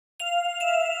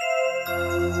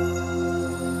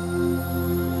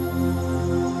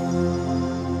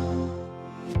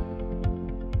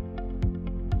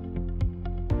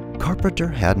Carpenter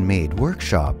Handmade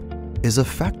Workshop is a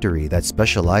factory that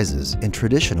specializes in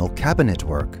traditional cabinet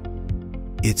work.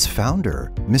 Its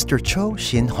founder, Mr. Cho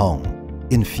Shin-hong,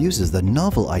 infuses the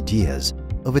novel ideas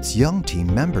of its young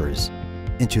team members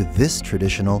into this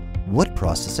traditional wood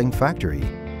processing factory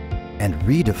and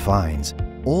redefines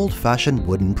old-fashioned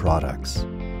wooden products.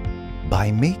 By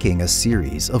making a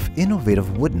series of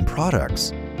innovative wooden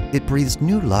products, it breathes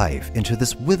new life into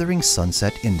this withering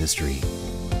sunset industry.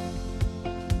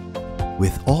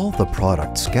 With all the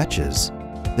product sketches,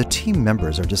 the team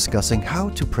members are discussing how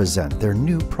to present their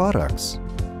new products.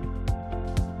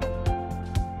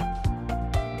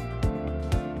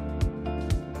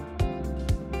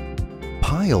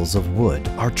 Piles of wood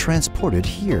are transported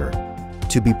here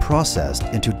to be processed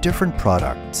into different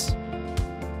products.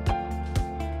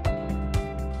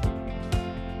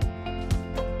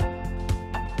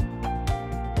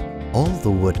 All the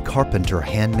wood Carpenter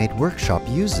Handmade Workshop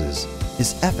uses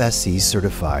is FSC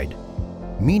certified,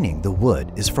 meaning the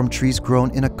wood is from trees grown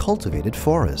in a cultivated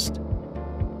forest,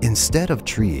 instead of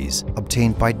trees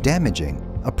obtained by damaging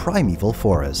a primeval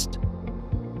forest.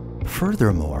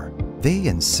 Furthermore, they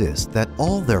insist that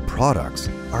all their products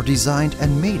are designed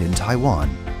and made in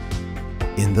Taiwan,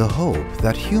 in the hope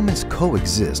that humans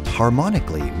coexist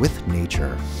harmonically with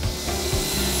nature.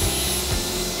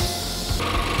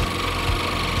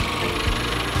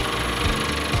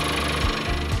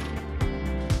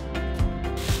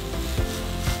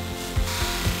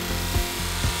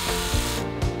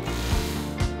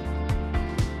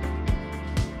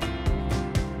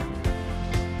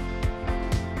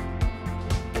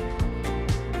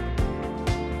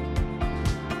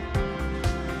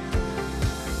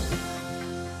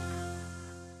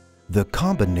 The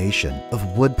combination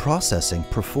of wood processing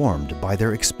performed by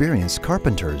their experienced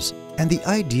carpenters and the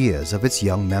ideas of its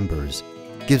young members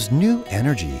gives new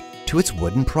energy to its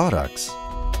wooden products.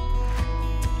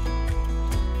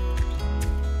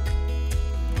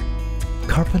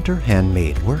 Carpenter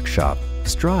Handmade Workshop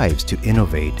strives to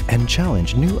innovate and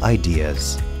challenge new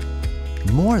ideas.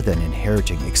 More than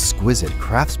inheriting exquisite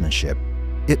craftsmanship,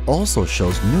 it also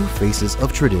shows new faces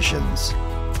of traditions.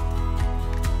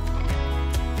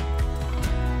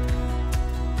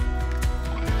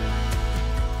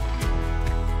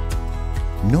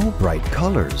 No bright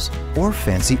colors or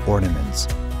fancy ornaments,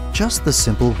 just the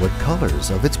simple wood colors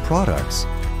of its products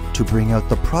to bring out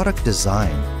the product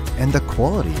design and the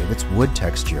quality of its wood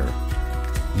texture.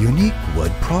 Unique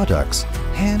wood products,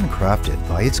 handcrafted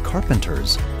by its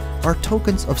carpenters, are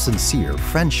tokens of sincere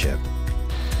friendship.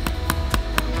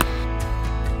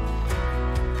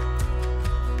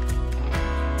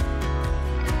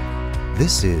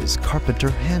 This is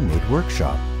Carpenter Handmade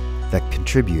Workshop that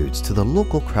contributes to the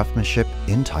local craftsmanship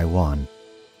in Taiwan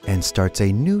and starts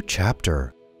a new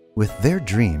chapter with their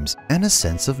dreams and a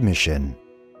sense of mission.